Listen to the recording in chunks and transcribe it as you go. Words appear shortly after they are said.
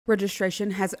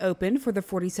Registration has opened for the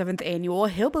 47th annual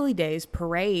Hillbilly Days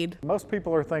parade. Most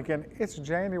people are thinking, it's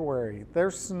January,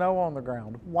 there's snow on the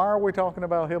ground. Why are we talking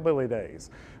about Hillbilly Days?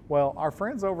 Well, our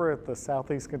friends over at the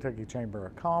Southeast Kentucky Chamber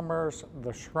of Commerce,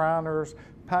 the Shriners,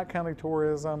 Pike County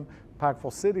Tourism,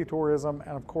 Pikeville City Tourism,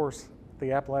 and of course,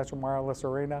 the Appalachian Wireless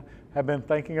Arena have been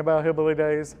thinking about Hillbilly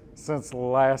Days since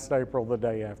last April, the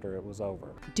day after it was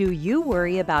over. Do you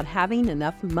worry about having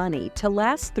enough money to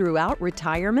last throughout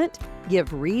retirement?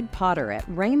 Give Reed Potter at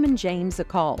Raymond James a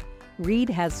call. Reed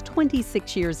has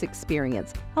 26 years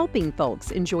experience helping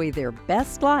folks enjoy their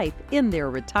best life in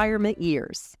their retirement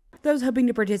years. Those hoping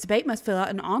to participate must fill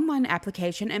out an online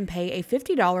application and pay a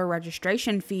 $50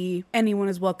 registration fee. Anyone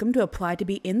is welcome to apply to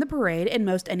be in the parade, and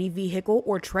most any vehicle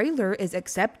or trailer is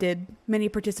accepted. Many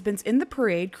participants in the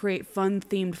parade create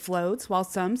fun-themed floats, while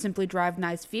some simply drive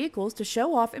nice vehicles to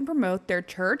show off and promote their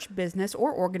church, business,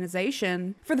 or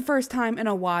organization. For the first time in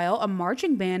a while, a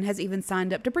marching band has even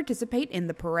signed up to participate in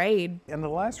the parade. In the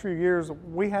last few years,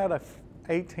 we had a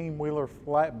 18-wheeler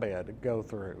flatbed go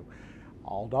through.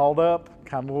 All dolled up,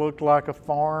 kind of looked like a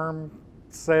farm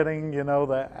setting, you know,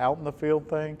 that out in the field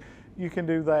thing. You can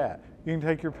do that. You can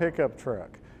take your pickup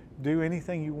truck, do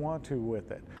anything you want to with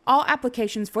it. All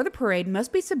applications for the parade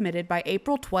must be submitted by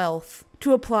April 12th.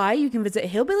 To apply, you can visit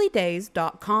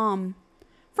hillbillydays.com.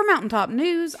 For Mountaintop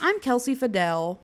News, I'm Kelsey Fidel.